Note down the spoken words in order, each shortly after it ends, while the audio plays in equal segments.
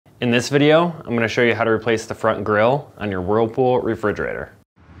In this video, I'm going to show you how to replace the front grille on your Whirlpool refrigerator.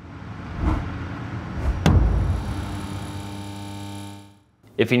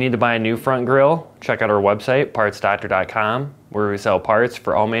 If you need to buy a new front grille, check out our website, partsdoctor.com, where we sell parts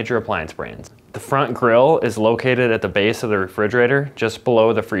for all major appliance brands. The front grille is located at the base of the refrigerator, just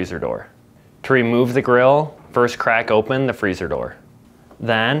below the freezer door. To remove the grille, first crack open the freezer door.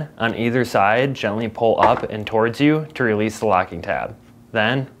 Then, on either side, gently pull up and towards you to release the locking tab.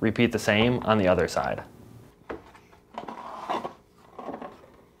 Then, repeat the same on the other side.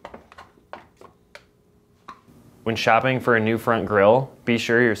 When shopping for a new front grille, be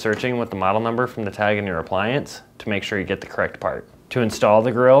sure you're searching with the model number from the tag in your appliance to make sure you get the correct part. To install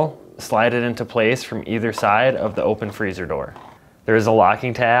the grille, slide it into place from either side of the open freezer door. There is a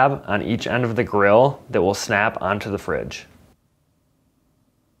locking tab on each end of the grille that will snap onto the fridge.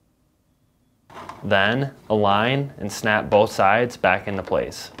 Then, align and snap both sides back into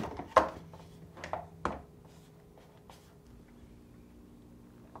place.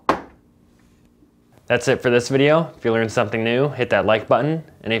 That's it for this video. If you learned something new, hit that like button.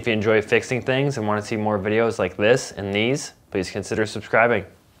 And if you enjoy fixing things and want to see more videos like this and these, please consider subscribing.